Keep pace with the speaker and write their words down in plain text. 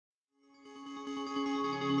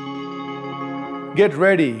Get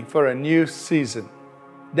ready for a new season.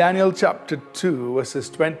 Daniel chapter 2, verses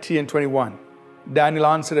 20 and 21. Daniel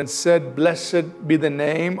answered and said, "Blessed be the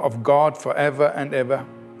name of God forever and ever,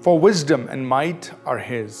 for wisdom and might are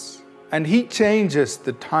His. And He changes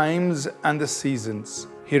the times and the seasons.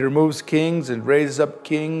 He removes kings and raises up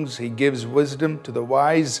kings. He gives wisdom to the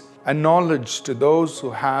wise and knowledge to those who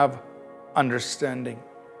have understanding."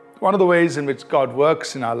 One of the ways in which God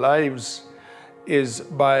works in our lives is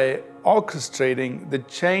by orchestrating the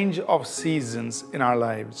change of seasons in our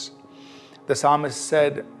lives. The psalmist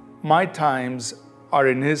said, "My times are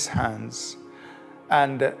in His hands."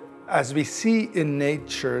 And as we see in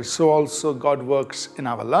nature, so also God works in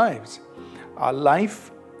our lives. Our life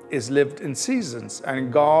is lived in seasons,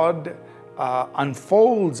 and God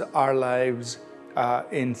unfolds our lives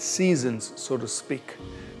in seasons, so to speak.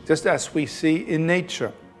 Just as we see in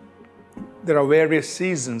nature, there are various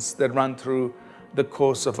seasons that run through the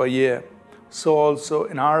course of a year. So also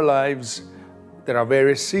in our lives, there are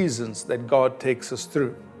various seasons that God takes us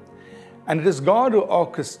through. And it is God who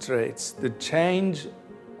orchestrates the change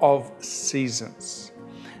of seasons.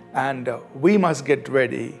 And we must get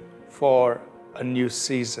ready for a new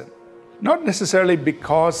season. Not necessarily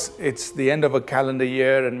because it's the end of a calendar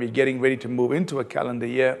year and we're getting ready to move into a calendar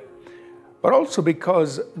year, but also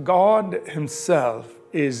because God Himself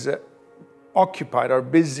is occupied or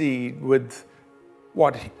busy with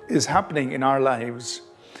what is happening in our lives,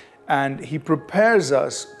 and He prepares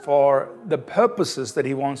us for the purposes that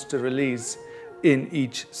He wants to release in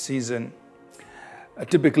each season.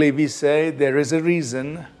 Typically we say there is a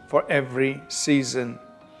reason for every season,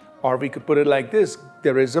 or we could put it like this: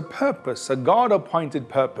 there is a purpose, a God-appointed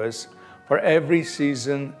purpose for every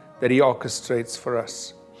season that He orchestrates for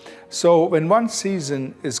us. So when one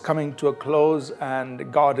season is coming to a close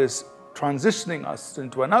and God is transitioning us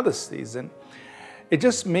into another season, it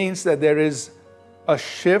just means that there is a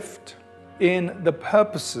shift in the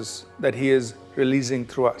purposes that He is releasing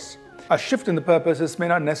through us. A shift in the purposes may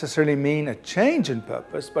not necessarily mean a change in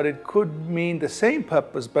purpose, but it could mean the same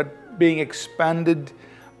purpose, but being expanded,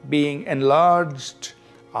 being enlarged.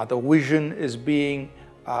 The vision is being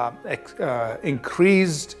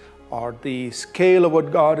increased, or the scale of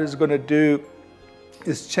what God is going to do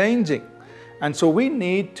is changing. And so we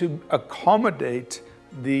need to accommodate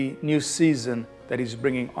the new season that He's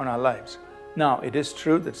bringing on our lives. Now, it is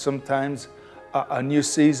true that sometimes a new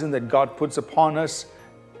season that God puts upon us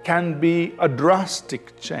can be a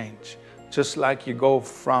drastic change. Just like you go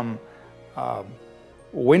from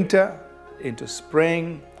winter into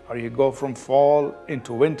spring, or you go from fall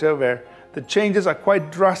into winter, where the changes are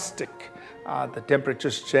quite drastic. The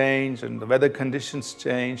temperatures change and the weather conditions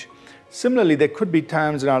change. Similarly, there could be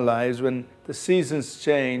times in our lives when the seasons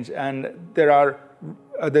change and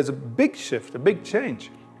there's a big shift, a big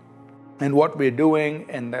change in what we're doing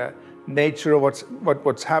and the nature of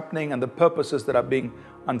what's happening and the purposes that are being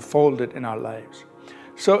unfolded in our lives.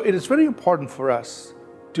 So it is very important for us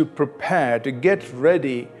to prepare, to get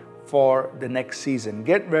ready for the next season,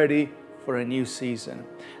 get ready for a new season.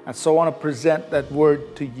 And so I want to present that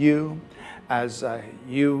word to you as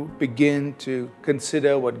you begin to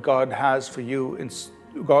consider what God has for you,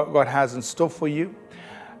 God has in store for you.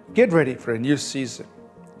 Get ready for a new season.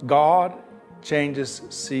 God changes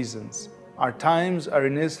seasons. Our times are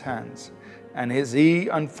in His hands, and as He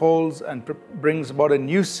unfolds and brings about a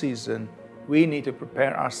new season, we need to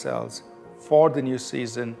prepare ourselves for the new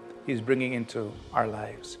season He's bringing into our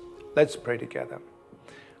lives. Let's pray together.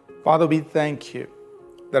 Father, we thank You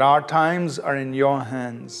that our times are in Your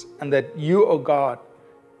hands, and that You, O God,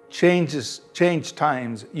 change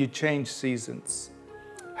times, You change seasons.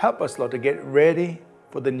 Help us, Lord, to get ready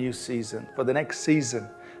for the new season, for the next season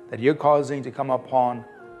that You're causing to come upon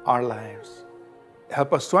our lives.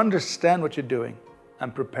 Help us to understand what You're doing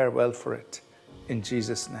and prepare well for it. In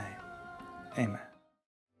Jesus' name, amen.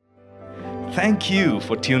 Thank you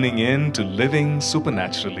for tuning in to Living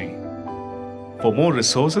Supernaturally. For more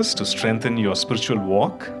resources to strengthen your spiritual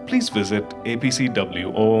walk, please visit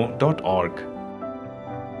apcwo.org.